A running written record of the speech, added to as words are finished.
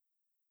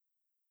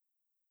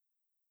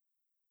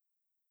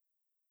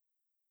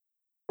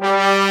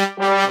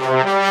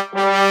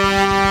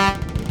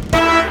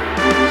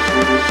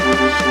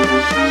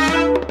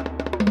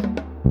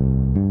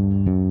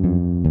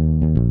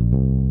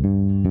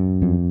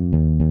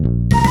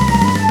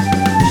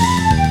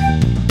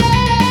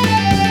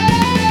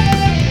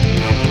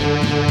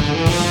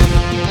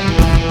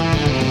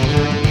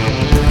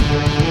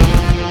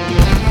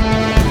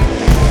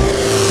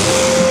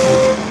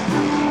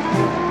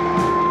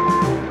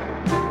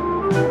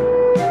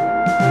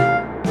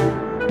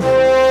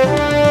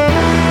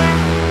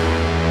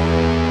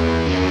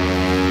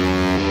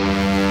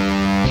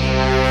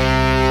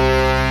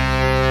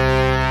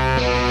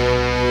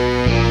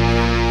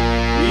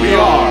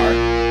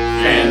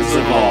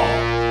Fans of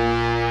All.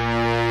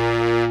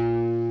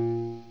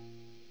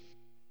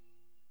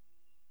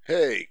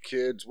 Hey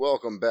kids,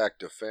 welcome back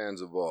to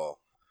Fans of All.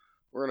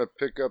 We're going to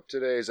pick up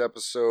today's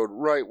episode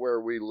right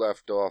where we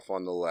left off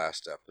on the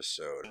last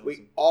episode.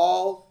 We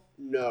all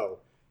know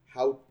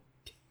how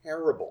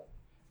terrible,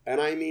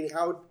 and I mean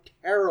how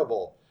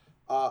terrible,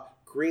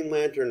 Green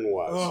Lantern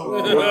was.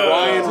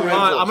 Ryan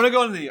Reynolds. I'm going to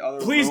go into the other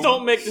Please room.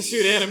 don't make the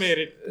suit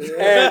animated.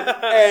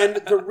 And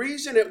the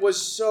reason it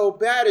was so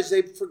bad is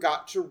they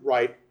forgot to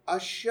write a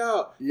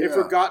show. Yeah. They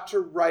forgot to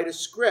write a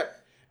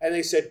script. And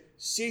they said,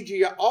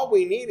 CGI, all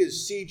we need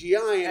is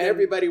CGI, and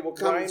everybody will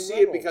come Ryan and see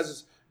Reynolds. it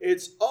because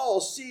it's all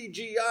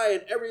CGI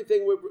and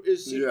everything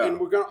is Yeah. and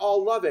we're going to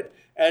all love it.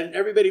 And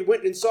everybody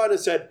went and saw it and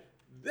said,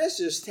 this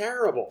is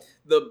terrible.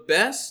 The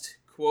best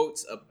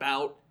quotes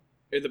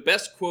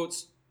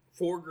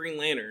for Green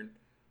Lantern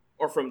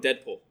are from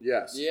Deadpool.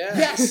 Yes. Yeah.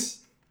 Yes.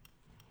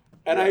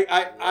 And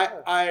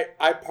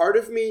I part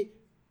of me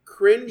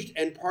cringed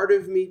and part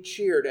of me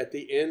cheered at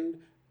the end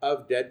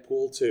of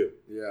Deadpool 2.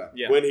 Yeah.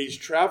 Yeah. When he's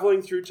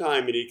traveling through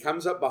time and he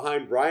comes up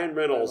behind Ryan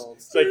Reynolds.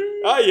 It's like,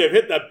 oh, you've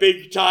hit the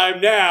big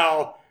time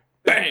now.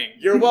 Bang!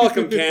 You're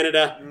welcome,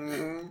 Canada.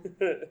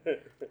 Mm-hmm.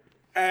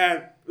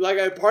 And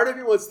like, part of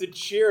me wants to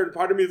cheer, and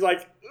part of me is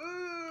like,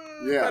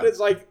 Yeah.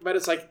 But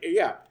it's like,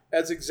 yeah,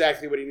 that's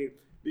exactly what he needs,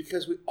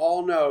 because we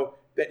all know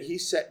that he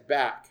set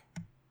back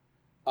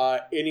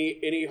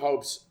any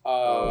hopes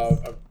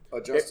of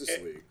A Justice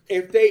League.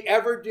 if they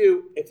ever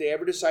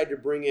decide to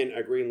bring in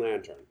a Green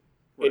Lantern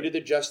into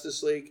the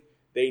Justice League,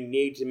 they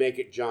need to make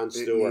it John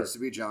Stewart. It needs to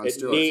be John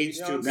Stewart. It needs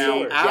to be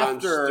Now, John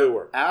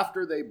Stewart.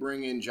 after they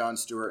bring in John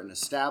Stewart and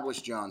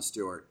establish John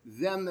Stewart,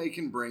 then they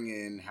can bring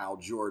in Hal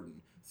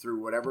Jordan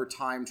through whatever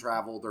time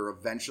travel they're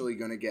eventually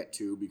going to get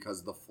to,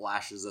 because the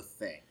Flash is a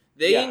thing.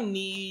 They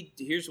need.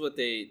 Here's what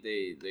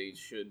they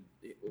should.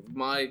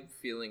 My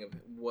feeling of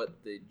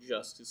what the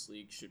Justice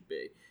League should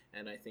be,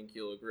 and I think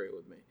you'll agree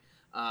with me.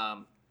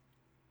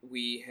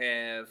 We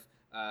have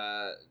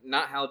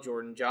not Hal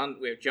Jordan.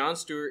 We have John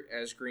Stewart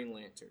as Green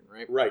Lantern,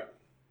 right? Right.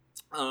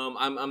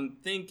 I'm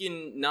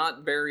thinking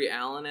not Barry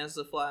Allen as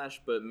the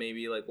Flash, but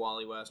maybe like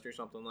Wally West or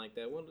something like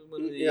that. One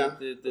of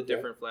the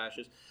different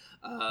Flashes.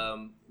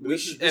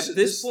 At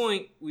this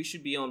point, we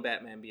should be on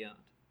Batman Beyond.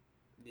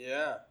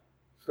 Yeah.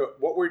 So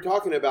what we're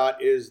talking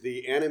about is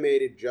the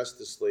animated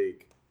Justice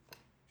League.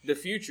 The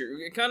future,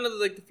 kind of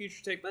like the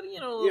future take, but a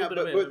little bit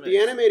of but the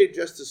animated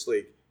Justice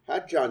League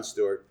had John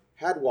Stewart,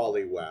 had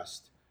Wally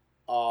West,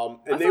 I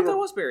thought that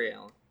was Barry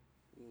Allen.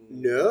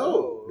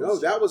 No,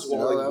 that was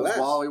Wally that West. was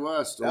Wally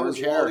West. That was Orange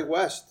hair. Wally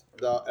West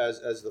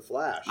as the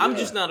Flash. I'm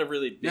just not a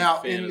really big Now,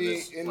 fan in of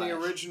this the Flash.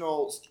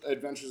 original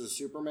Adventures of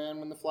Superman,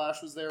 when the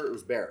Flash was there, it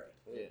was Barry.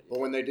 Yeah. But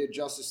when they did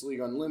Justice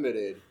League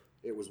Unlimited,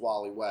 it was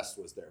Wally West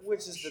was there.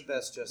 Which is the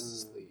best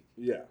Justice League.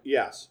 Yeah.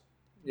 Yes.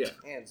 Yeah,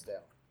 Hands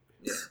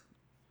down.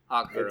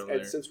 hot girl And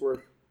there. since we're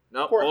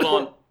Nope, poor- hold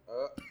on.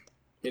 Uh,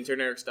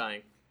 Intern Eric's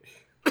dying.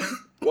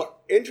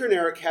 Intern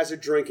Eric has a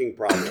drinking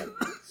problem.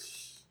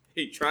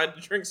 He tried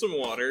to drink some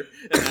water,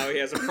 and now he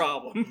has a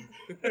problem.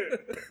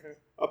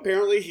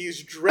 Apparently,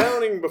 he's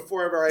drowning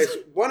before our eyes.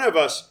 One of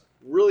us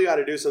really ought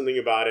to do something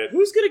about it.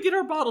 Who's gonna get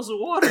our bottles of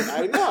water?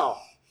 I know.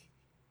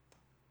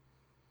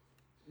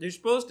 You're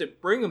supposed to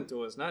bring them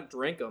to us, not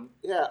drink them.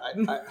 Yeah,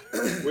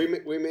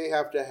 we may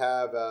have to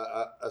have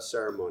a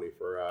ceremony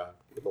for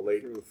the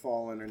late. For the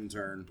fallen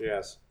intern.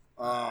 Yes.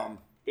 Um,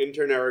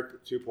 Intern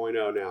Eric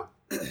 2.0 now.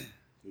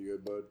 you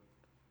good, bud?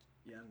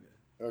 Yeah,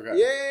 I'm good. Okay.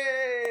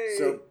 Yay!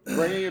 So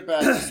bringing it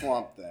back to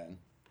Swamp Thing,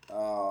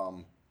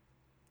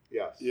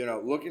 yes.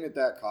 looking at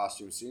that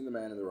costume, seeing the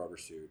man in the rubber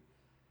suit,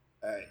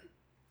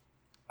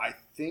 I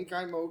think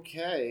I'm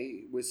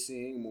okay with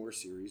seeing more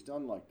series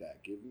done like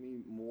that. Give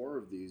me more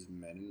of these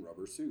men in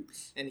rubber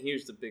suits. And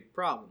here's the big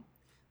problem.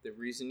 The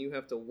reason you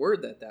have to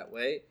word that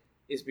way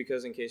is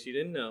because, in case you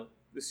didn't know,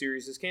 the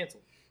series is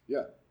canceled.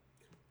 Yeah.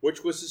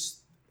 Which was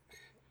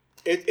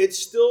it's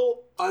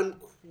still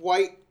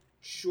unquite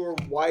sure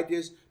why it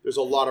is. There's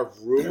a lot of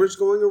rumors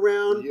going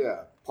around.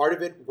 Yeah. Part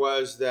of it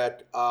was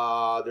that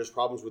there's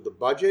problems with the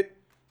budget.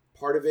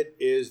 Part of it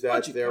is that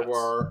Budget there cuts.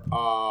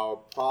 were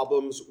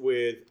problems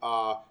with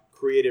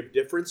creative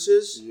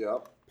differences.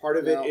 Yep. Part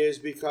of Now- it is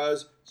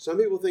because some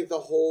people think the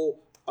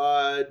whole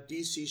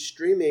DC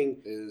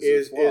streaming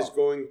Is a is flop.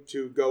 going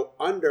to go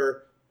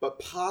under, but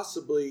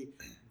possibly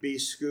be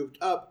scooped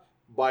up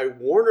by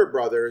Warner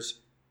Brothers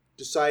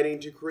deciding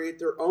to create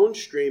their own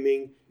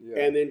streaming Yeah.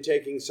 and then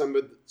taking some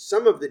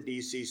of the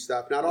DC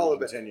stuff, not all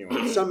of it,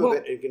 Continuing. some Well,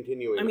 of it, and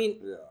continuing. I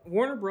mean, Yeah.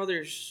 Warner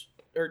Brothers,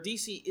 or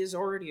DC, is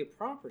already a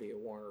property of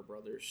Warner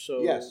Brothers,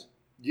 so... yes.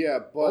 Yeah,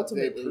 but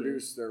they Ultimately-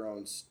 produce their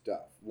own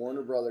stuff.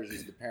 Warner Brothers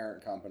is the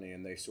parent company,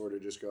 and they sort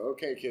of just go,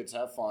 okay, kids,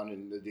 have fun,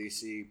 and the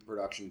DC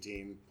production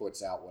team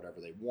puts out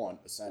whatever they want,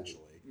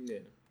 essentially. Yeah.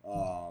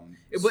 So-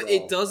 But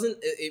it doesn't.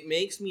 It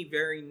makes me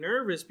very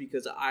nervous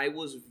because I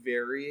was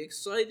very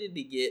excited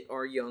to get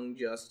our Young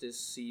Justice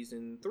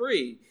season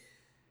 3.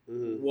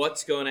 Mhm.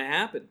 What's going to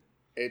happen?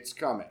 It's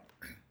coming.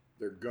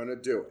 They're gonna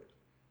do it.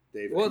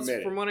 They've Well,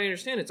 committed. from what I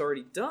understand, it's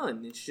already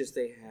done. It's just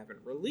they haven't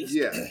released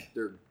Yeah, it.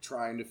 they're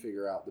trying to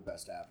figure out the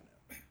best avenue.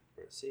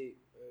 See,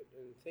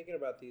 in thinking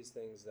about these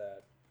things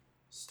that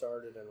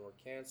started and were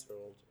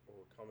canceled or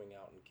were coming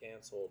out and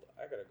canceled,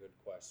 I got a good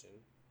question.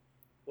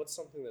 What's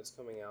something that's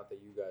coming out that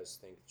you guys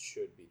think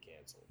should be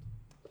canceled?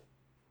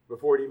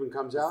 Before it even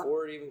comes out?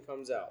 Before it even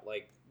comes out.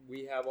 Like,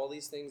 we have all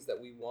these things that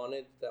we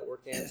wanted that were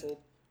canceled.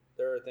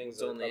 There are things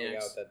that are on the coming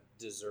X out that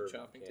deserve to be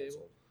chopping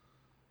canceled.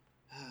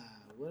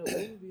 What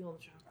would be on the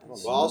chopping know.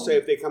 Well, I'll say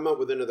if they come out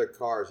with another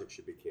Cars, it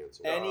should be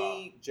canceled.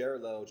 Any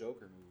Jared Leto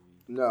Joker movie.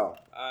 No,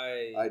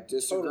 I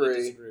disagree. totally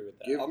disagree with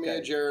that. Give me a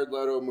Okay. Jared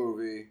Leto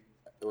movie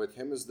with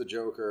him as the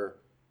Joker,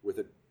 with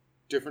a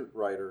different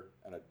writer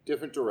and a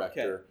different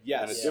director Okay,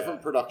 yes. and a Yeah.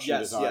 different production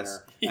Yes,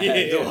 designer.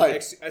 yes. And, like,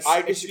 I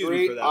Excuse me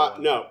disagree. for that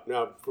one.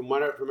 No.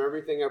 From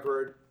everything I've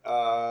heard,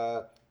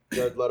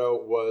 Jared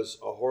Leto was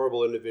a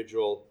horrible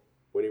individual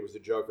when he was the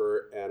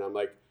Joker, and I'm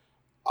like,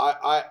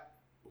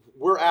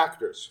 we're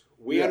actors.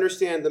 We Yeah.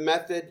 understand the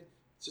method.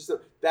 It's just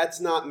that's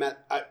not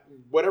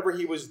whatever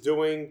he was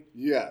doing,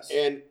 yes.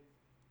 and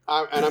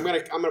I'm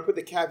gonna put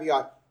the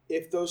caveat: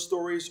 if those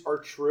stories are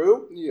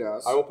true,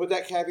 yes. I will put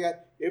that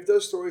caveat. If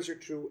those stories are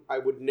true, I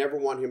would never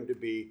want him to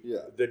be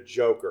Yeah. the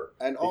Joker.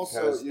 And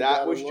also, because you that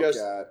gotta was look just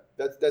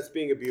at that's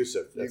being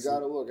abusive. you That's- got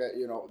to look at,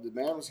 the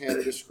man was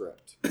handed a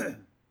script.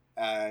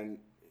 And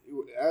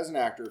as an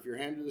actor, if you're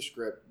handed the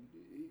script,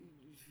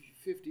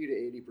 50 to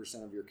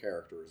 80% of your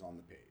character is on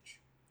the page.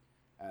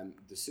 And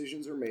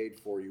decisions are made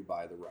for you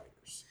by the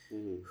writers.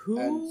 Mhm. Who?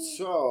 And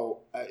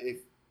so,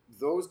 if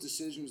those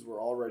decisions were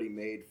already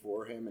made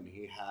for him and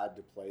he had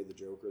to play the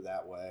Joker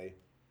that way,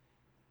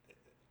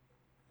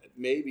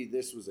 maybe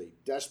this was a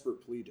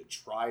desperate plea to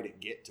try to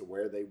get to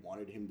where they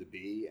wanted him to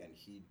be, and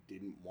he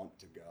didn't want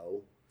to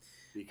go.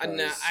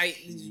 Because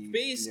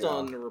Based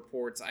on the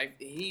reports,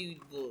 he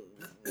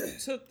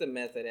took the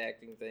method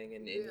acting thing,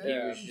 and he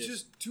was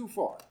just too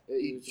far. He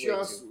He was way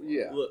just, too far.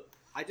 yeah. Look,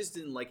 I just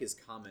didn't like his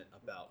comment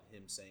about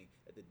him saying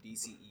that the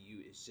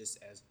DCEU is just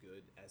as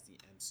good as the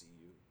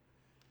MCU.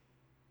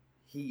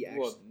 He actually.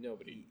 well,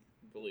 nobody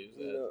believes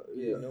that. No,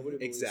 Yeah. nobody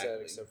believes Exactly.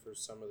 that except for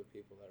some of the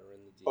people that are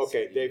in the DC.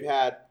 Okay, they've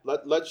had.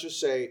 Let's just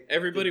say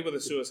Everybody with a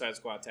Suicide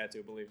Squad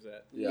tattoo believes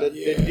that. Yeah. the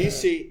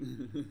DC.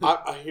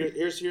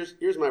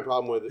 Here's my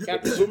problem with it.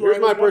 Captain Here's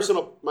Boomerang my was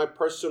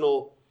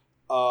personal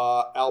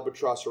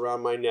albatross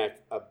around my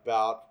neck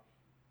about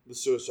the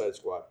Suicide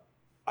Squad.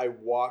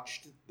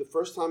 The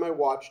first time I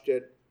watched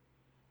it,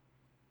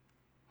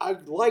 I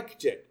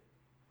liked it,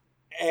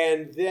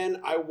 and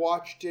then I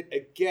watched it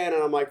again,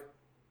 and I'm like,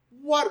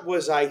 what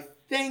was I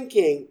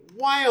thinking?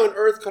 Why on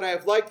earth could I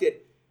have liked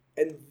it?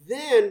 And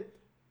then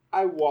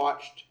I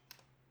watched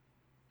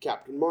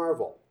Captain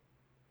Marvel,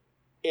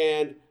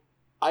 and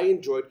I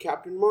enjoyed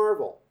Captain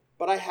Marvel.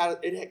 But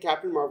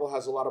Captain Marvel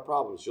has a lot of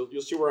problems.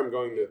 You'll see where I'm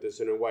going with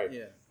this in a way.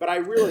 Yeah. But I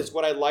realized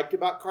what I liked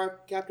about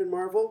Captain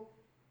Marvel.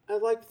 I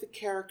liked the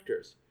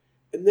characters,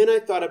 and then I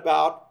thought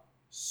about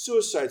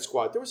Suicide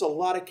Squad. There was a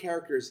lot of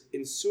characters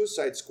in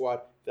Suicide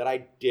Squad that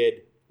I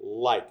did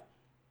like.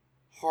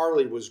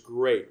 Harley was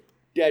great.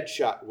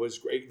 Deadshot was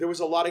great. There was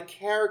a lot of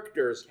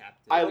characters.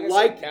 I Like I said,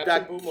 liked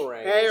Captain the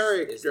Boomerang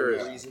characters. is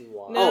the reason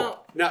why.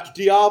 Now- Now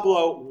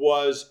Diablo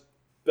was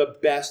the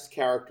best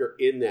character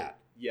in that.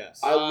 Yes.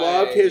 I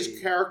loved his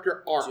I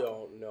character arc.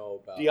 don't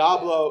know about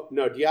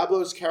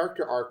Diablo's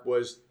character arc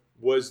was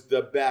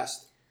the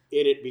best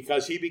in it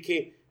because he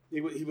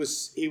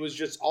was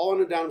just all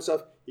in and down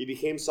himself. He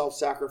became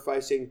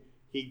self-sacrificing.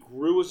 He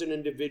grew as an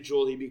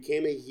individual. He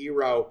became a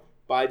hero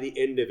by the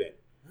end of it.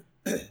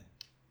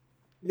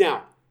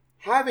 Now,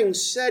 having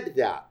said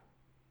that,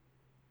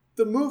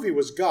 the movie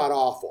was god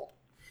awful.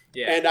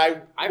 Yeah. And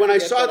I when I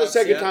forget saw that it the I've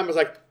second seen it. time, I was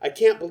like, I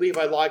can't believe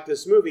I liked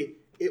this movie.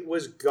 It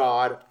was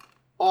god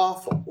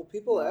awful. Well,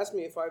 people ask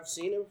me if I've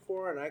seen it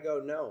before, and I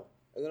go no.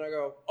 And then I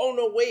go, oh,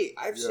 no, wait,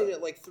 I've seen Yeah.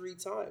 it like 3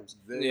 times.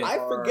 They I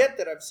are- forget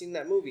that I've seen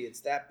that movie. It's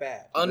that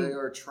bad. They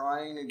are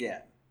trying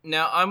again.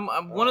 Now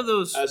I'm one of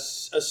those. A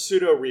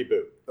pseudo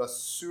reboot. A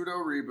pseudo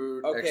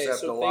reboot, Okay, except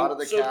so a lot of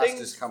the cast things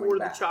is coming for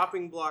back. the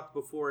chopping block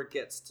before it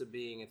gets to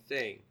being a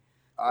thing.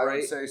 I would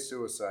right? say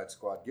Suicide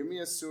Squad. Give me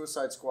a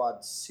Suicide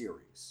Squad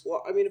series.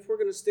 Well, I mean, if we're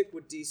going to stick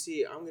with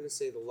DC, I'm going to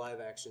say the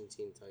live-action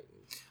Teen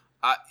Titans.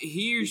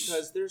 Here's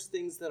Because there's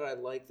things that I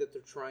like that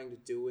they're trying to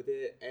do with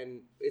it,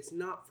 and it's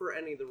not for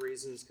any of the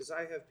reasons, because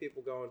I have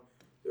people going,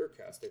 they're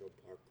casting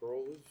a black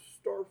girl as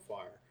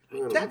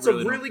Starfire. That's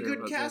really a don't really care good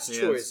about cast this,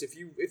 choice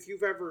if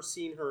you've ever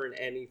seen her in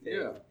anything.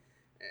 Yeah.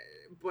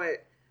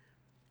 But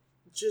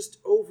just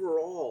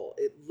overall,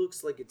 it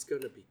looks like it's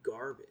going to be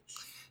garbage.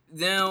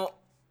 now.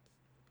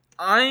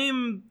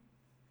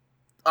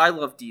 I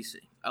love DC.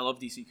 I love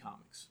DC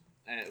Comics,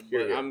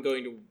 but Yeah. I'm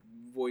going to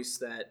voice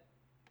that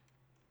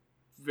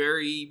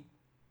very.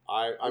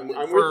 I'm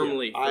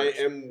Firmly with you. I first.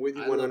 am with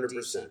you I love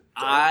 100%.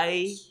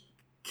 I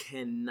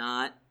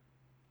cannot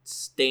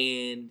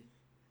stand.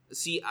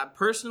 See,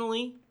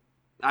 personally,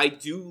 I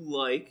do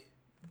like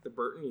the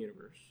Burton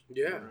universe.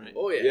 Yeah. Right.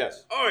 Oh, yeah.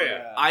 Yes. Oh,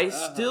 yeah. I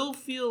still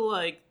feel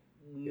like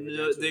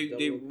No,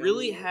 they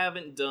really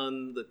haven't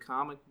done the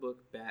comic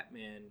book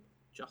Batman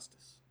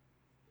justice.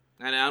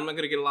 And I'm not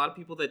going to get a lot of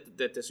people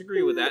that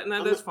disagree with that, and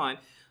that's fine.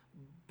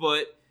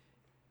 But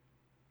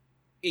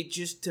it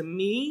just, to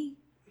me,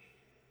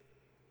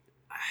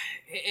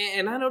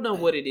 and I don't know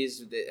what it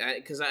is,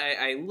 because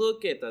I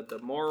look at the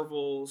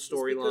Marvel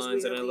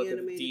storylines and I look at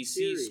the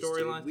DC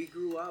storylines. We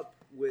grew up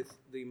with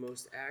the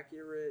most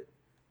accurate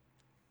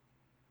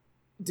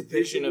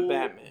depiction of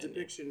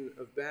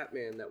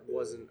Batman that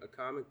wasn't a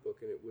comic book,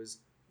 and it was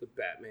the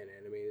Batman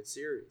animated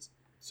series.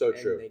 So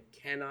and true. They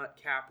cannot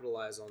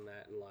capitalize on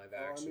that in live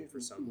action for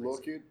some reason.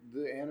 Look at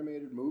the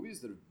animated movies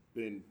that have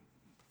been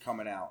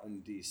coming out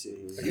in DC.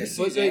 Mm-hmm. DC's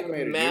like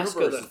animated Mask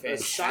universe of the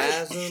is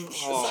Phantasm.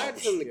 Aside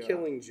from the yeah.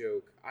 Killing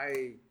Joke,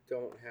 I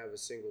don't have a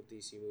single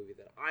DC movie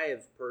that I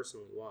have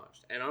personally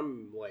watched, and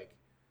I'm like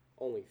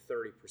only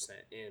 30%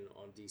 in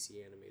on DC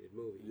animated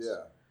movies.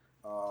 Yeah.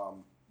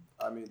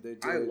 I mean, they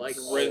did. I like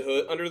Red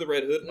Hood, Under the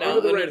Red Hood. Under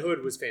the Red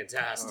Hood was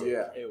fantastic.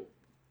 Yeah. It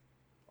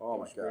Oh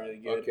my was god. really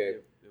good. Okay.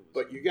 It was-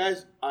 But you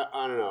guys,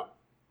 I don't know.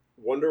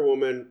 Wonder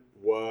Woman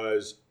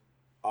was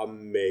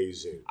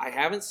amazing. I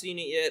haven't seen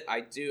it yet.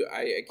 I do.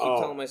 I keep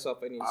telling myself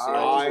I need to see it.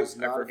 I I was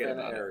not forget a fan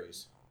about of it.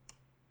 Ares.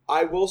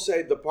 I will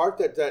say the part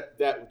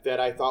that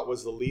I thought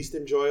was the least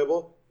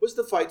enjoyable was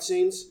the fight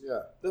scenes.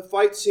 Yeah. The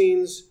fight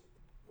scenes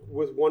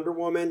with Wonder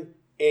Woman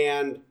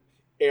and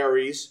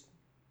Ares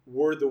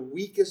were the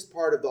weakest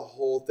part of the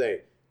whole thing.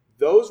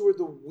 Those were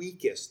the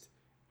weakest,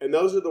 and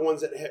those are the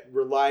ones that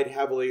relied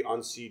heavily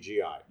on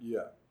CGI.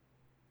 Yeah.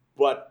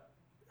 But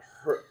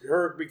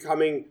her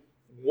becoming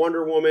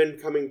Wonder Woman,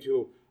 coming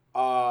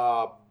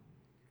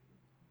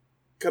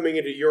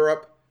into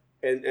Europe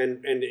and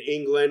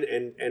England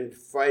and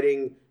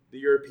fighting the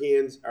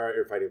Europeans,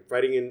 or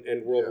fighting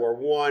in World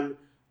War I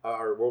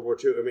or World War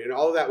II. I mean, and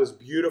all of that was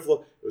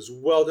beautiful. It was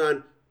well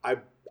done.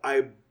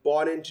 I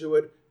bought into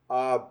it.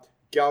 I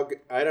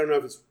don't know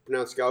if it's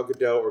pronounced Gal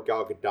Gadot or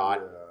Gal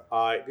Gadot.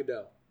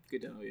 Godot.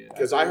 Good to know, yeah.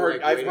 Because I've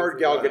I've been heard waiting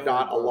Gal for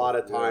Gadot a lot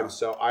of Yeah. times,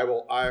 so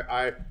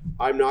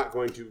I'm not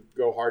going to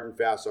go hard and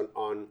fast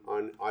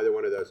on either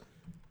one of those.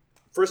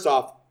 First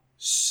off,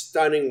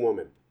 stunning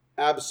woman,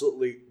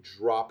 absolutely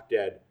drop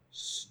dead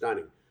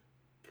stunning.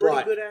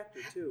 Pretty good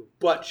actor too.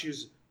 But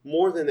she's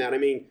more than that. I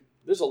mean,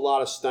 there's a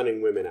lot of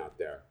stunning women out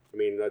there. I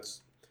mean,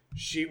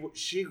 she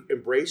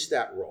embraced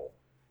that role.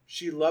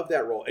 She loved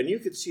that role, and you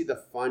could see the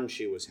fun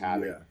she was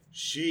having. Yeah.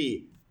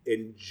 She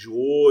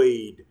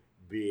enjoyed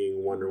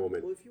being Wonder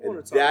Woman, Well, if you and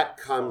wanna talk that about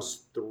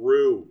comes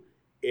through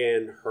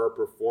in her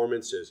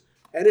performances.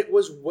 And it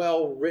was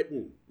well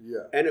written,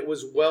 Yeah. and it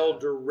was well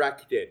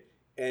directed,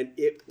 and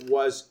it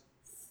was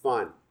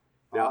fun.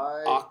 Now,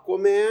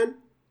 Aquaman,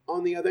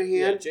 on the other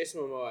Yeah, hand,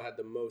 Jason Momoa had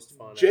the most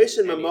fun.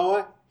 Jason out of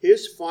Momoa,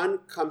 his fun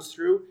comes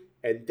through,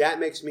 and that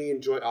makes me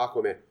enjoy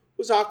Aquaman.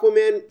 Was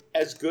Aquaman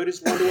as good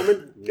as Wonder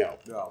Woman? No.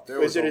 No, there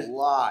was Is it a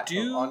lot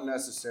Do- of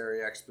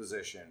unnecessary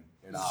exposition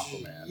in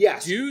Aquaman.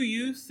 Yes. Do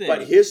you think?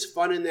 But his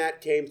fun in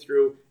that came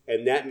through,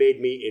 and that made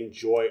me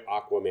enjoy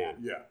Aquaman.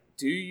 Yeah.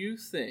 Do you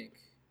think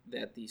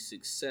that the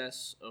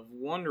success of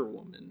Wonder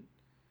Woman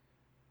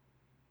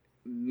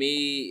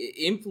may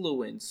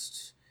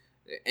influenced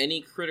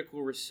any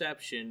critical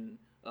reception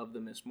of the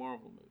Miss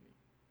Marvel movie?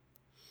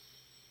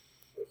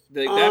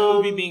 That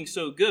movie being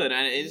so good,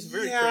 and it's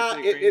very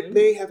critically it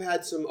may have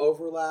had some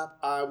overlap.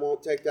 I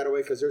won't take that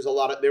away because there's a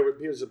lot of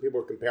people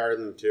were comparing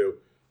them to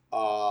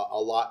a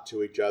lot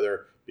to each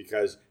other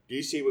because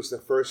DC was the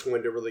first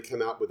one to really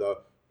come out with a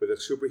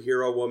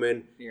superhero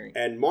woman,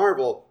 and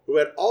Marvel, who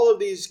had all of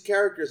these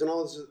characters and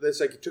all this,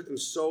 like it took them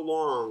so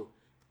long.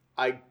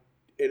 And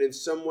in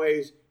some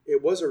ways,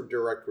 it was a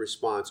direct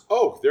response.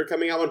 Oh, they're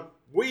coming out one.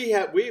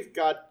 We've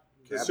got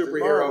the Captain superhero.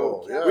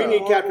 Marvel, yeah. We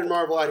need Captain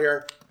Marvel out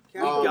here.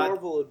 Captain got-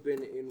 Marvel had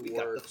been in we got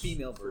the works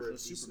female for version a of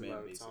decent Superman,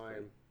 amount of basically.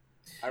 time.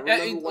 I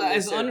remember when they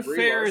as said unfair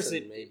Brie as Larson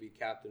it- may be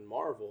Captain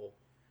Marvel,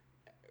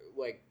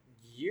 like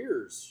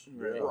years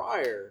Right.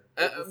 prior.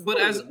 But before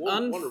as the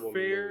Wonder Woman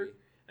unfair movie.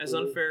 as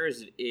unfair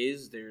as it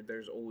is,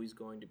 there's always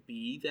going to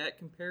be that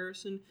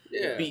comparison.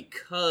 Yeah.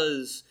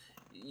 Because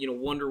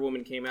Wonder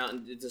Woman came out,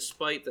 and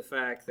despite the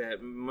fact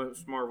that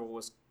Miss Marvel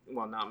was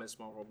not Miss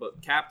Marvel,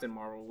 but Captain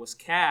Marvel was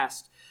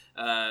cast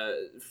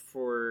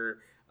for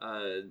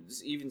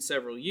even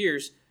several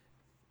years,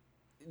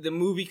 the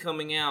movie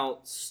coming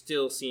out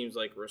still seems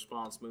like a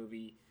response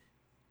movie,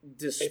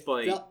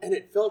 despite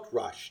It felt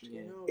rushed.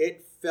 Yeah.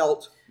 It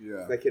felt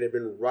Yeah. like it had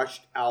been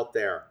rushed out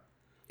there.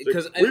 It's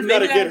because like, we've got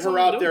to get her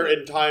out there in.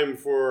 in time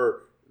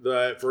for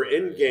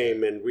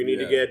Endgame, and we need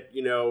to Yeah. get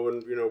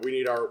we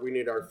need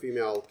our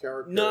female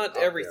character. Not out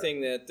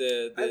everything that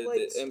the I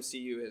liked-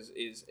 MCU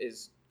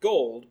is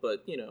gold,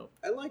 but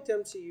I liked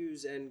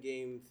MCU's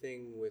Endgame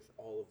thing with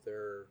all of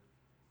their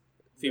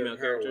Female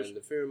heroine, characters.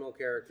 the female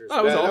characters.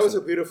 Oh, it was That awesome. was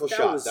a beautiful That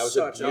shot. was That was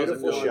such a a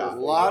beautiful wonderful shot.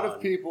 A lot done.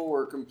 of people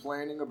were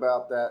complaining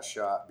about that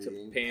shot To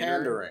being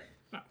pandering.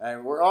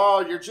 pandering.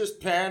 And you're just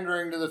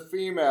pandering to the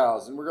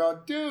females. And we're going,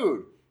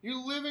 dude,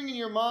 you're living in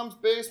your mom's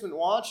basement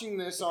watching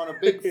this on a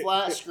big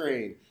flat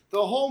screen.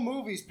 The whole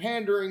movie's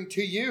pandering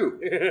to you.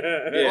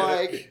 Yeah.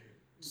 Like,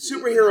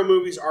 superhero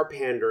movies are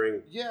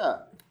pandering. Yeah.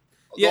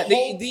 Yeah,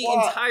 whole the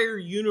plot- entire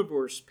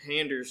universe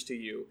panders to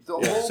you. The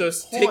Yeah. whole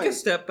So point, take a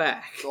step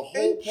back. The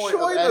whole point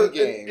of Enjoy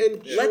Endgame.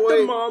 enjoy- Let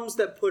the moms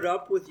that put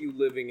up with you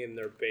living in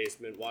their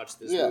basement watch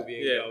this Yeah. movie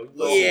and Yeah. go,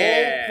 The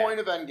yeah. whole point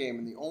of Endgame,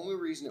 and the only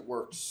reason it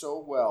worked so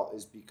well,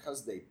 is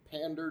because they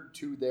pandered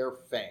to their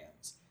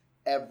fans.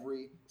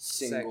 Every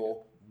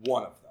single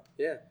one of them.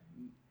 Yeah.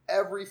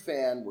 Every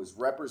fan was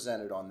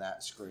represented on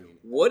that screen.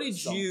 What at did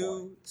some you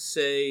point.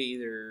 say,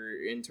 either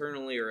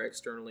internally or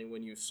externally,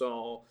 when you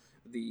saw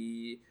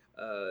the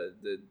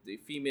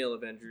female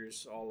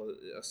Avengers all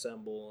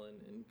assemble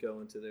and go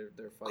into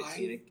their fight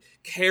scene and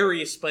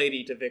carry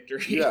Spidey to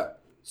victory? Yeah. I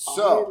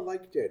So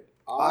liked it.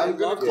 I'm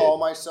going loved to it. call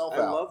myself I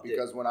out loved it.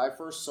 because when I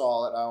first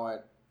saw it, I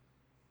went,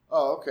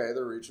 "Oh, okay,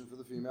 they're reaching for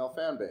the female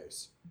fan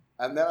base,"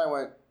 and then I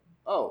went,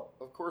 "Oh,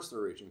 of course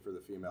they're reaching for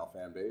the female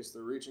fan base.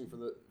 They're reaching for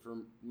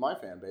my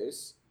fan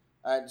base,"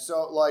 and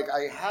so like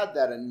I had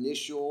that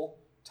initial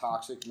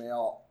toxic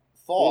male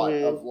thought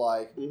Mhm. of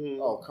like, Mhm.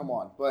 "Oh, come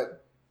on,"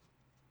 but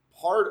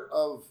part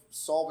of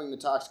solving the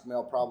toxic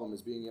male problem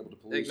is being able to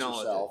police Acknowledge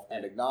yourself it,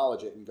 and yeah.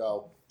 acknowledge it and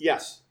go,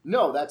 Yes.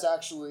 "No, that's how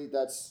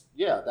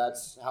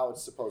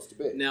it's supposed to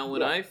be." Now,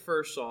 when Yeah. I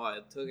first saw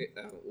it,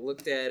 I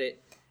looked at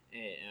it,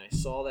 and I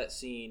saw that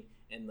scene,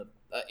 and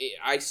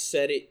I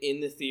said it in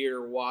the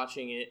theater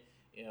watching it,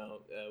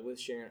 with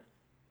Sharon.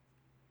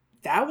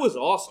 That was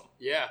awesome.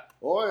 Yeah.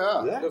 Oh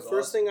yeah. Yeah. The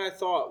first thing I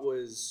thought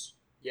was,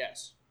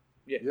 yes.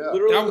 Yeah, Yeah.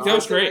 Literally, That the was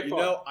first thing great. I You thought.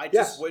 know, I Yes.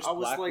 just wish I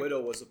was Black like-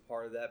 Widow was a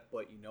part of that,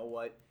 but you know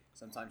what?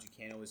 Sometimes you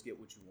can't always get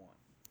what you want,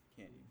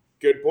 can you?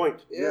 Good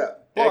point. Yeah.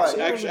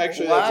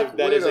 Actually, Black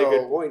that is a Widow-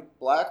 good point.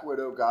 Black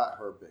Widow got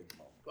her big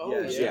moment, Oh,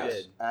 yeah, she yeah.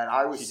 did. and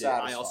I was She did.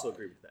 satisfied. I also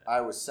agree with that.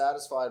 I was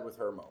satisfied with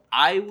her moment.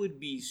 I would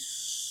be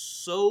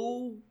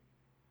so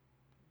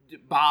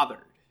bothered,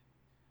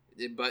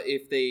 but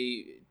if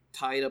they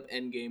tied up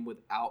Endgame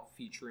without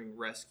featuring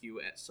Rescue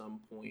at some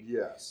point,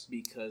 Yes.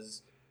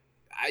 because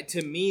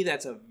to me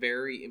that's a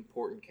very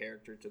important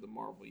character to the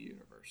Marvel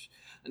universe.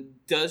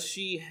 Does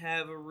she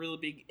have a really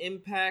big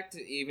impact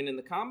even in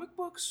the comic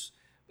books?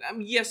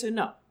 Yes and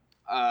no.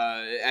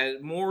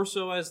 More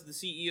so as the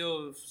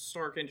CEO of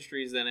Stark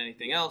Industries than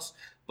anything else,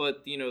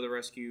 but the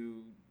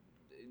Rescue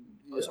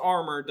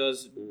armor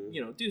does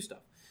do stuff.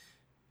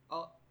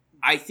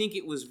 I think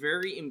it was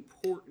very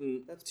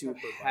important That's to Pepper,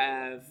 by the way.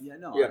 have Yeah,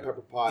 no. Yeah,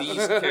 Pepper Potts.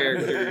 these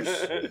characters.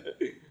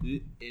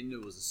 And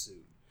it was a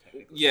suit,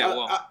 technically. Yeah,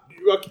 well,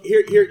 Look,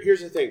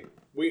 here's the thing.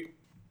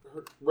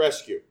 Her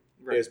Rescue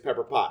right. is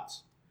Pepper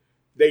Potts.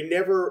 They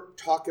never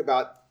talk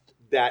about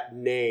that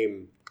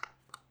name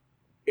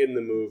in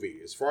the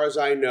movie. As far as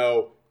I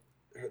know,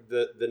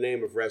 the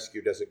name of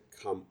Rescue doesn't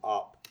come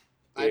up.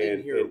 I didn't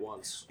in- hear in- it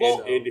once. in-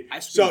 so. in- I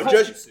so screwed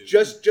up the suit.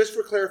 just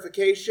for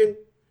clarification,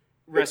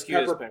 Rescue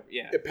Pepper- is Pepper,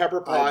 yeah.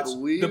 Pepper Potts.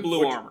 The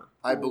blue armor.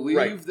 I believe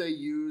Right. they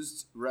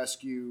used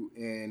Rescue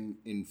in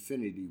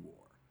Infinity War.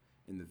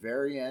 In the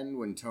very end,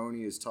 when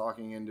Tony is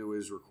talking into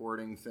his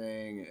recording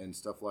thing and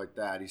stuff like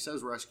that, he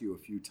says Rescue a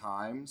few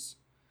times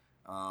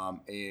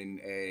in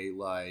a,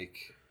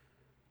 like,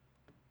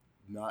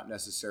 not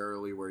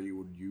necessarily where you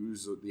would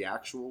use the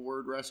actual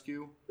word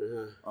rescue.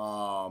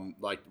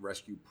 Like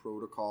rescue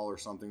protocol or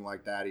something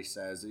like that. He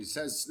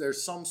says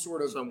there's some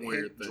sort of Some hint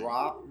weird thing.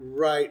 drop,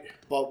 Right.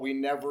 but we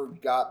never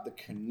got the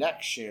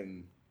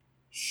connection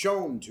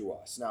shown to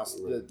us. Now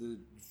the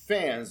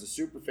fans, the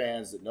super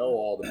fans that know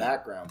all the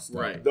background stuff,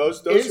 Right.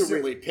 Those are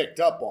instantly picked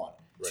up on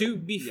it. To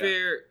be Yeah.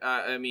 fair,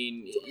 I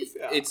mean, be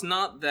fair. it's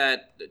not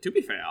that. To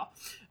be fair,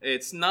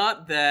 it's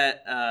not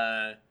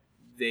that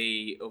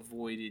they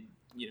avoided,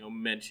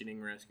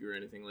 mentioning Rescue or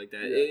anything like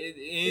that. Yeah.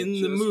 In It the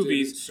just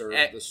movies, didn't serve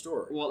eh, the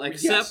story. well, Yes.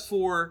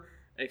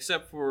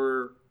 except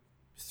for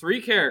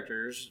three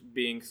characters,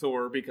 being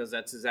Thor because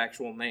that's his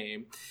actual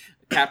name,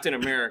 Captain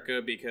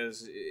America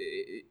because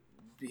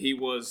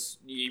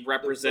he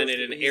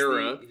represented an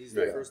era, He's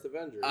the Yeah. first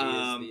Avenger.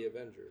 Um, He is the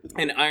Avenger.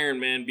 and Iron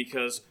Man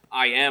because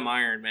I am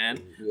Iron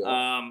Man.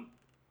 Yeah.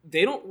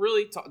 They don't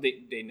really talk.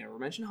 They never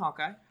mention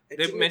Hawkeye. I They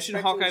didn't mentioned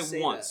expect him to Hawkeye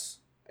say once.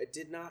 that. I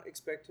did not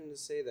expect him to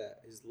say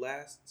that. His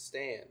last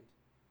stand.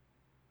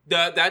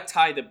 That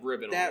tied the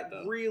ribbon on That it,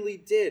 though. really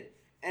did.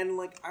 And,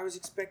 I was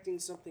expecting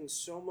something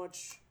so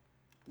much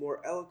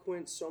more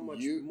eloquent, so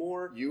much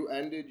more. You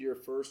ended your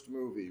first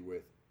movie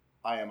with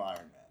 "I Am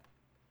Iron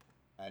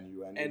Man," and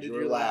you ended, Ended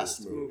your your last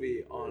last movie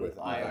movie on with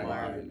 "I Am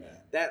Iron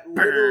Man." That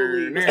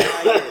literally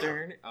tied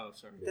it. Oh,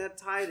 sorry. That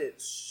tied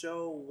it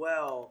so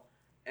well.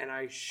 And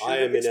I should I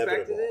have am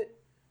expected inevitable. it.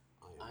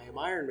 I am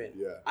Iron Man.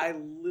 Yeah. I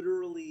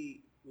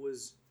literally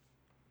was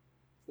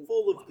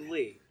full of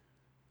glee,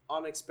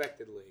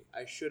 unexpectedly.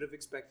 I should have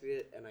expected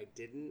it, and I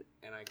didn't.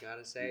 And I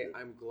gotta say,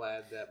 I'm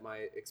glad that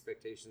my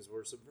expectations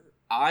were subverted.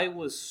 I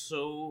was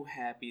so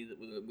happy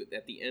that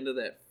at the end of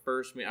that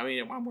first minute, I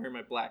mean, I'm wearing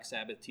my Black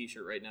Sabbath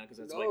T-shirt right now because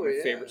that's Oh, my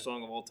yeah. favorite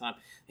song of all time.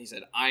 He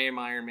said, "I am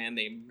Iron Man."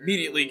 They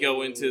immediately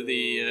go into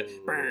the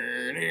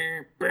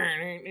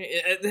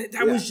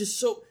that was just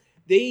so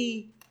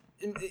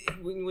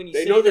when you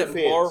They say know their that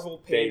fans.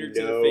 Marvel They pandered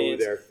to the know fans,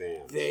 their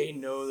fans. they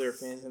know their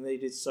fans, and they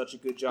did such a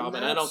good job. And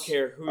And I don't that's-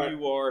 care who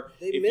you are.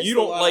 They If missed you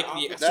a don't lot like of the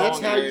opportunities. That's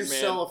song how Iron you Man,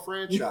 sell a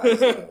franchise.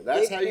 Though.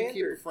 That's They how you keep a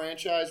pandered.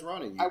 franchise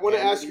running. You I want to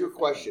pander ask to you a your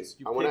question. fans.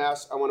 I want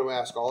to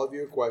ask all of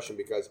you a question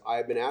because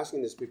I've been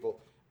asking this people,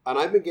 and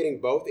I've been getting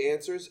both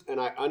answers, and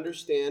I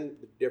understand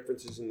the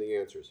differences in the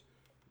answers.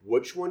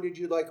 Which one did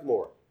you like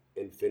more,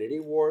 Infinity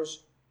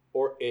Wars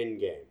or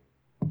Endgame?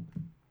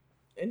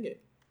 Endgame.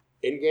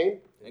 Endgame,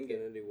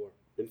 Infinity War.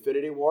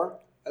 Infinity War.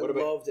 I What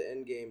about loved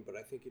Endgame, but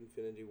I think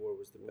Infinity War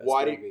was the best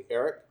why do movie. you,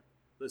 Eric?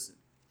 Listen,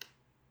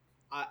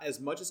 as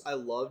much as I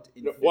loved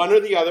No, Infinity, one or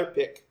the other.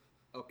 Pick.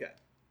 okay,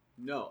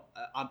 no,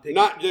 I'm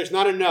picking. There's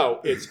not a no.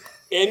 It's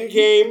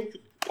Endgame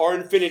or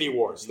Infinity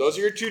Wars. Those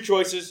are your two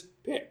choices.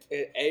 Pick.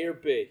 A or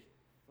B?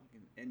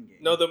 fucking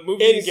Endgame. No, the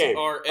movies Endgame.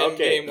 are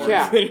Okay, Endgame or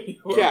Cat. Infinity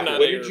War. Cat, not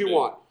what A did or you B.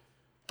 want?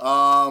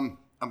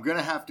 I'm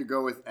gonna have to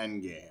go with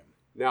Endgame.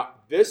 Now,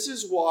 this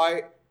is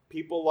why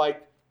people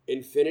like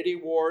Infinity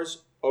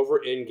Wars over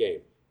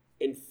Endgame.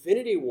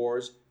 Infinity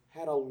Wars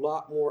had a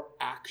lot more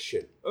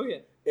action. Oh yeah.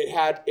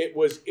 It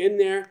was in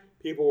there.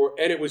 People were,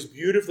 and it was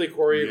beautifully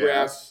choreographed,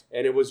 Yes.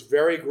 and it was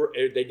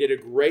they did a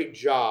great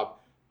job.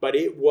 But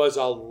it was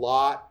a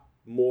lot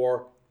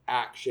more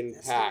action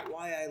That's packed. not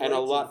why I And a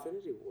liked lot-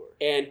 Infinity War.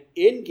 And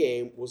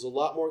Endgame was a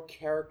lot more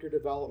character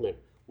development.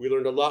 We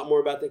learned a lot more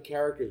about the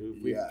characters.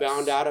 We Yes.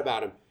 found out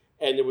about them.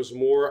 And there was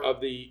more of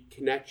the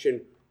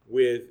connection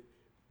with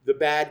the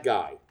bad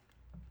guy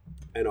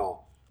and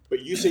all. But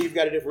you say you've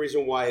got a different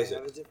reason. Why is I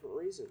have a it? different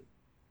reason.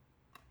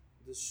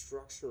 The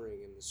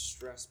structuring and the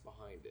stress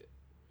behind it,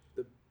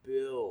 the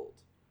build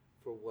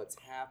for what's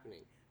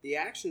happening. The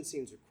action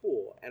scenes are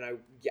cool, and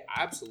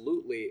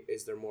absolutely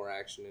is there more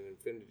action in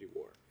Infinity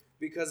War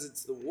because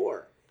it's the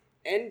war.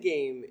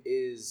 Endgame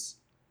is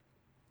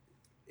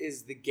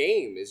the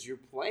game. Is you're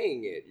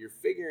playing it. You're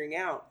figuring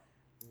out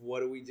what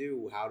do we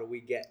do? How do we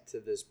get to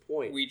this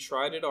point? We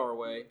tried it our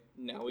way.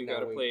 Now we Now got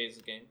to we- play as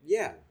a game.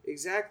 Yeah,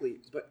 exactly.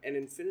 But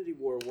Infinity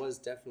War was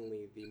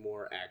definitely the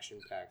more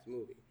action-packed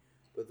movie.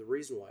 But the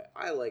reason why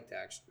I liked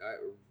action,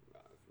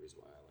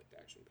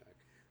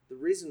 the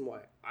reason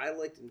why I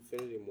liked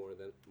Infinity more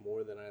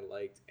than I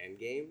liked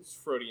Endgame. It's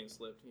Freudian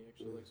slipped. He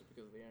actually likes it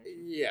because of the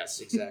action. Yes,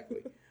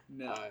 exactly.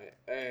 No.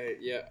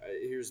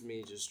 Here's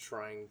me just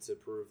trying to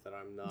prove that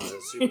I'm not a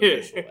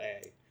superficial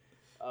A.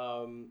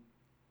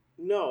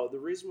 No, the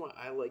reason why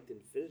I liked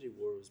Infinity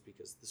War was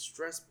because the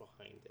stress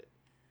behind it,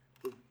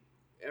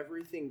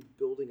 everything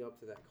building up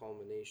to that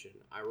culmination.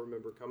 I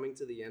remember coming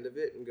to the end of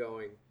it and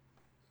going,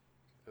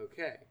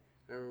 okay.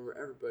 I remember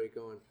everybody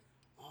going,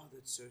 oh,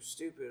 that's so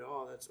stupid.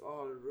 Oh,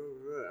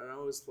 and I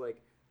was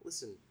like,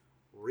 listen,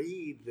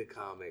 read the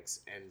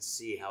comics and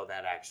see how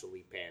that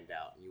actually panned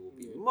out, and you will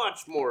be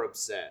much more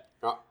upset.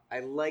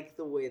 I like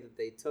the way that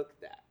they took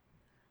that.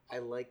 I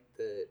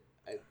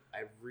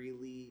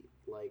really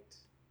liked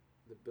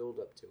the build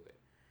up to it,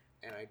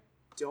 and I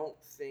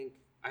don't think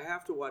I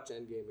have to watch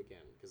Endgame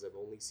again because I've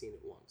only seen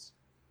it once,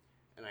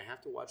 and I have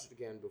to watch it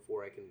again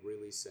before I can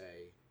really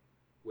say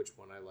which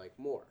one I like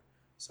more.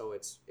 So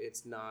it's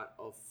not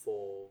a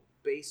full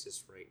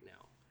basis right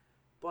now,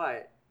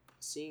 but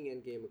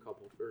seeing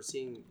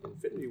seeing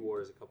Infinity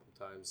Wars a couple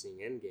times, seeing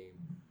Endgame,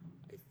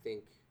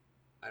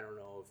 I don't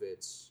know if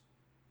it's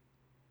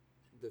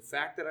the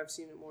fact that I've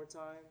seen it more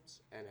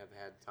times and have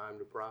had time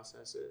to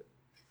process it,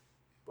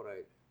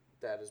 but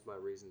that is my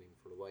reasoning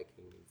for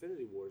liking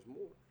Infinity Wars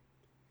more.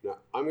 Now,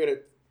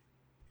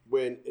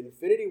 when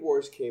Infinity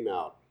Wars came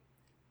out,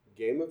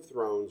 Game of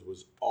Thrones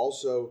was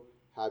also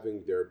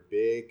having their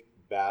big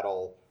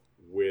battle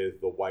with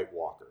the White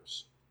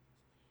Walkers.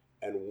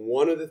 And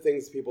one of the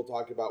things people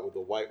talked about with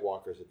the White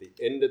Walkers at the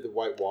end of the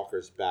White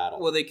Walkers battle.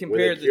 Well, they when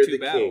compared the killed two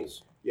battles.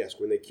 King. Yes,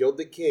 when they killed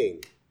the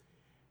king.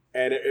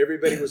 And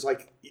everybody was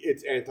like,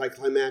 it's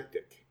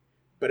anticlimactic.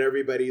 But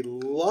everybody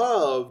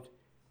loved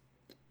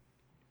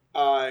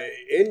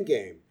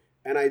Endgame.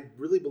 And I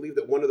really believe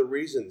that one of the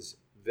reasons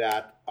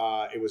that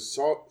it was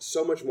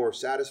so much more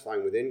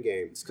satisfying with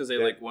Endgame. It's because they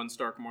like one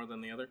Stark more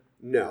than the other.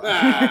 No,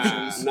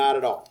 not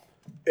at all.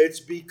 It's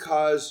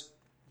because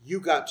you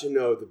got to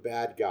know the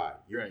bad guy.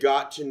 You Right.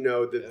 got to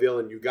know the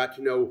villain. You got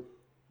to know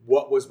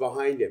what was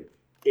behind him.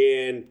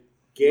 In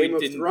Game We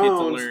of didn't get to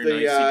Thrones, learn I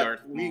see Darth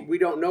we Maul.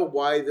 don't know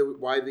why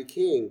the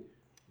king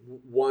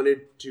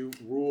wanted to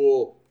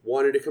rule,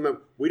 wanted to come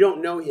up. We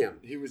don't know him.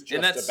 He was And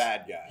just that's- a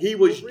bad guy. He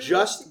was Well,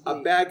 just a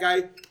realistically- bad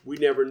guy. We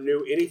never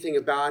knew anything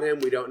about him.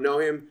 We don't know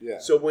him. Yeah.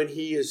 So when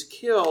he is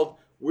killed,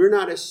 we're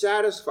not as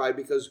satisfied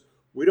because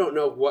we don't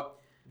know what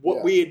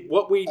Yeah. we.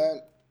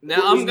 And Now It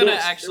was I'm gonna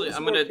nuts. actually There was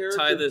I'm more gonna character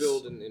tie this.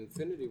 build in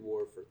Infinity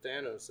War for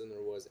Thanos than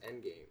there was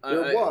Endgame.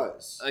 there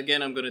was.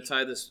 Again, I'm going to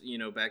tie this,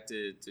 back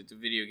to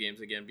video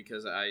games again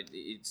because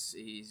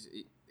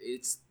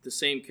it's the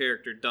same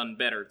character done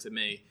better to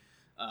me.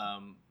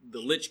 The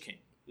Lich King,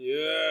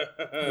 Yeah.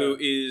 who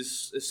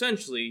is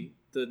essentially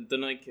the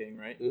Night King,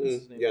 right? That's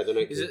his name. Yeah, the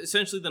Night He's King.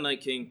 essentially the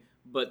Night King,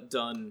 but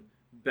done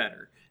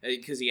better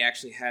because he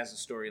actually has a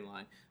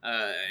storyline.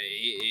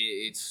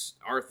 It's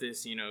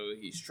Arthas,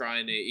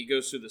 he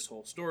goes through this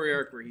whole story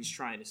arc where he's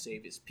trying to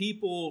save his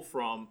people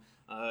from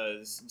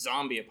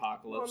zombie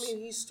apocalypse. Well, I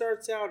mean, he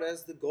starts out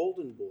as the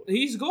Golden Boy.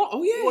 He's going.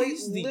 Oh yeah, Quite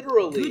he's the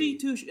literally. goody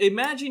two.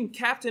 Imagine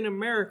Captain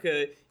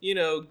America,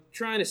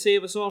 trying to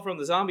save us all from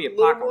the zombie A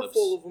little more apocalypse.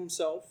 full of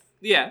himself.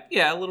 Yeah,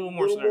 a little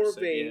more. A little more narcissistic,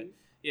 vain.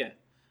 Yeah.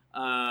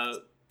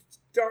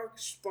 Dark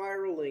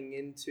spiraling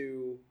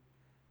into,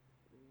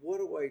 what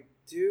do I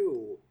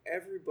do?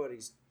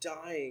 Everybody's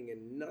dying,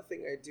 and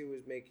nothing I do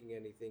is making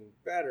anything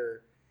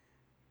better.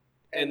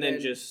 And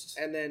then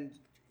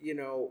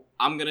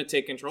I'm gonna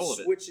take control of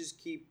it.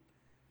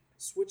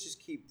 Switches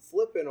keep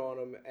flipping on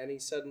him, and he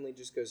suddenly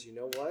just goes, you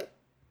know what?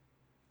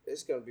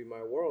 It's gonna be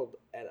my world,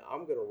 and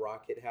I'm gonna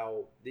rock it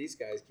how these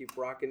guys keep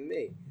rocking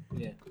me.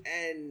 Yeah.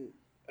 And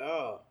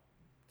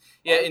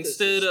Yeah, Arthas'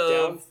 instead of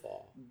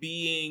downfall.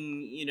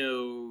 being,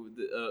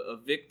 a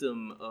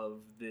victim of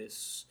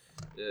this,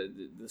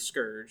 the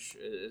Scourge,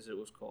 as it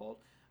was called,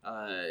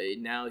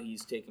 now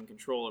he's taking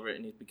control of it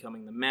and he's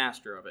becoming the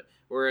master of it.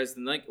 Whereas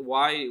the Night,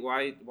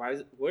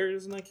 where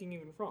is the Night King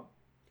even from?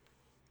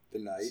 The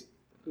Knight.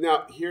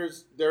 Now,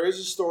 there is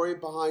a story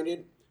behind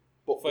it,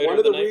 but Fighter one of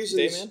of the the Night,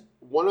 reasons Dayman?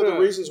 one of the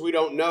reasons we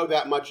don't know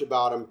that much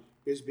about him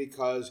is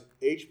because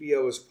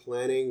HBO is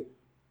planning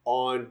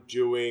on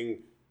doing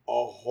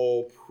a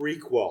whole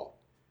prequel,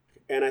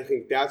 and I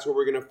think that's where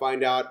we're going to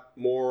find out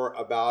more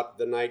about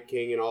the Night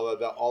King and all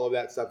of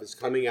that stuff is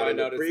coming out in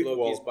the Find out prequel. it's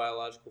Loki's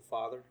biological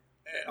father.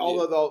 All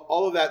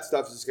of that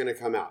stuff is going to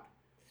come out.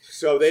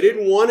 So they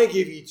didn't want to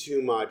give you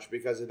too much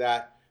because of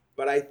that,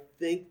 but I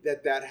think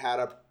that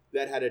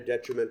had a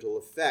detrimental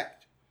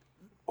effect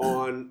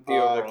on The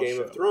overall Game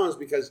show. of Thrones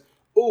because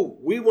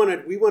we want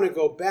to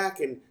go back,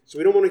 and so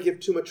we don't want to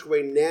give too much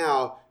away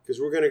now because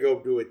we're going to go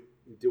do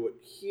it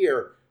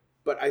here.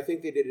 But I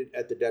think they did it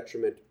at the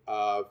detriment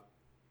of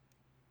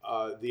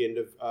the end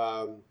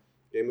of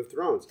Game of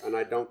Thrones, and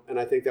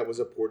I think that was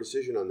a poor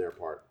decision on their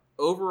part.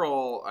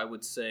 Overall, I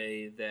would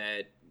say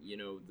that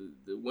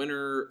the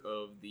winner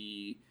of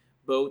the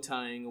bow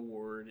tying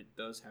award, it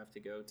does have to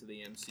go to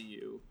the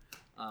MCU.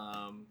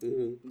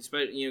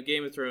 Despite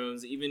Game of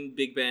Thrones, even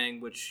Big Bang,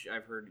 which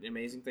I've heard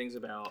amazing things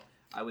about,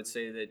 I would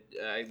say that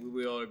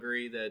we all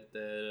agree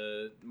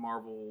that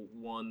Marvel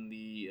won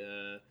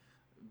the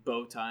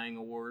bow tying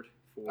award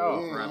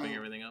for wrapping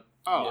everything up.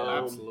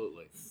 Oh,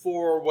 absolutely.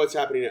 For what's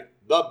happening now.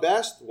 The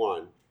best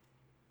one,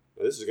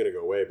 now this is going to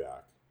go way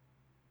back,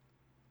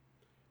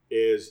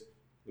 is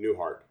New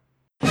Heart.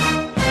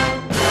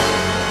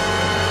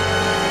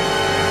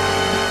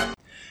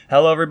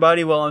 Hello,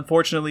 everybody. Well,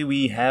 unfortunately,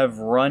 we have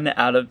run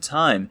out of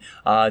time.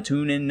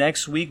 Tune in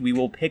next week. We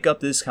will pick up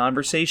this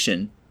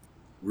conversation.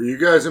 Were you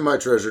guys in my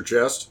treasure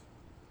chest?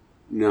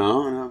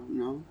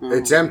 No.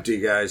 It's empty,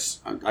 guys.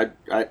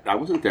 I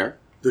wasn't there.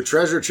 The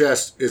treasure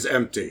chest is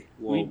empty.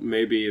 Well,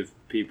 maybe if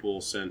people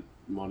sent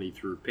money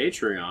through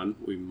Patreon,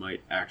 we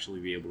might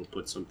actually be able to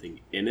put something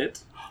in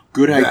it.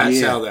 Good idea.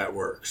 That's how that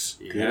works.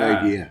 Good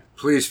idea.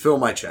 Please fill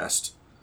my chest.